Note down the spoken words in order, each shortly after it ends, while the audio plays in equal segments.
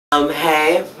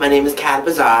Hey, my name is Cat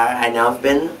Bazaar. I know I've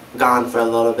been gone for a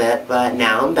little bit, but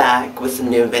now I'm back with some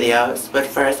new videos. But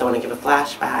first, I want to give a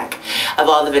flashback of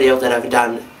all the videos that I've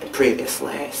done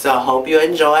previously. So I hope you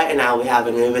enjoy, and I'll be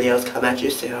having new videos come at you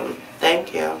soon.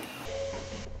 Thank you.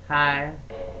 Hi,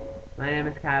 my name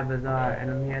is Cat Bazaar, and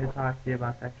I'm here to talk to you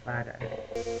about Sex Friday.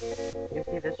 You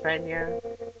see this right here?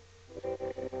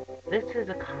 This is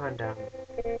a condom.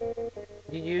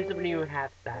 You use it when you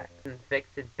have sex. Fix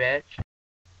it, bitch.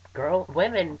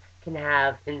 Women can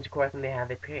have intercourse when they have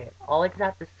a period. All I just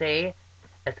have to say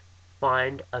is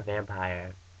find a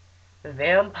vampire.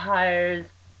 Vampires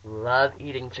love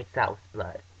eating chicks out with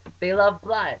blood. They love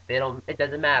blood. It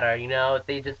doesn't matter, if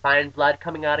they just find blood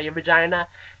coming out of your vagina,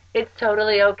 it's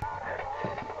totally okay.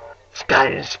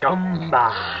 Sky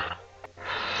Scumba.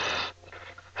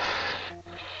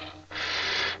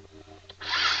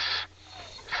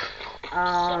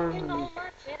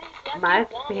 My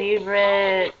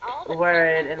favorite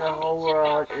word in the whole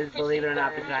world is, believe it or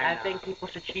not, vagina. I think people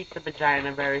should treat the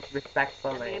vagina very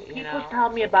respectfully. People tell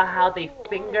me about how they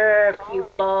finger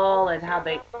people and how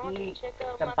they eat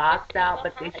the box out,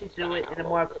 but they should do it in a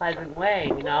more pleasant way,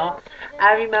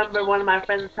 I remember one of my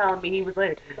friends telling me, he was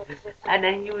like, and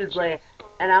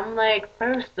I'm like,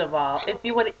 first of all, if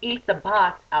you want to eat the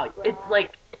box out, it's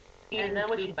like, and then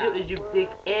what you do is you dig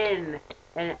in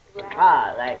and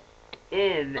like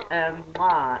in and in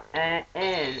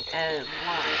and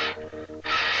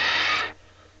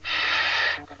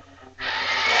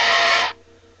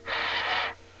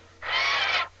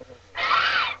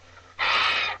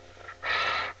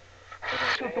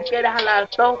Si tú quieres jalar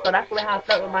todo, that's what I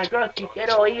flirt with my girl. Si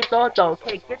quiero oír todo,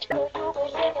 okay, get that.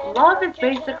 Love is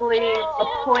basically a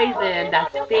poison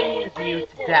that stings you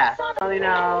to death.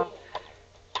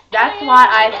 That's why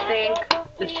I think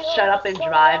the Shut Up and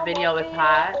Drive video is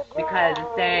hot, because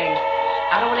it's saying,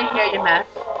 I don't want to hear your mess.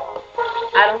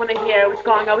 I don't want to hear what's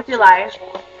going on with your life.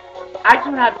 I just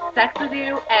want to have sex with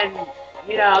you, and,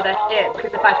 that's it.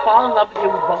 Because if I fall in love with you,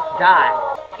 we both die.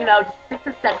 Just stick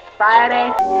to Sex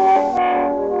Friday.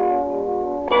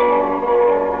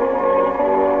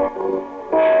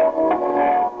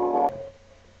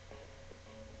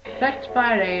 Sex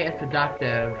Friday is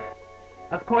seductive.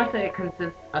 Of course it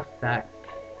consists of sex.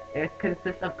 It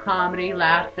consists of comedy,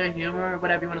 laughter, humor,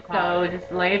 whatever you want to call it. So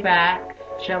just lay back,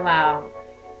 chill out,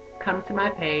 come to my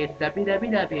page,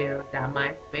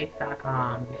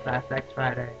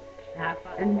 www.myspace.com/sexfriday. Have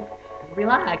fun and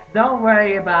relax. Don't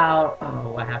worry about,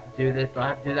 oh, I have to do this, or I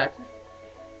have to do that. Just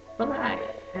relax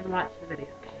and watch the video.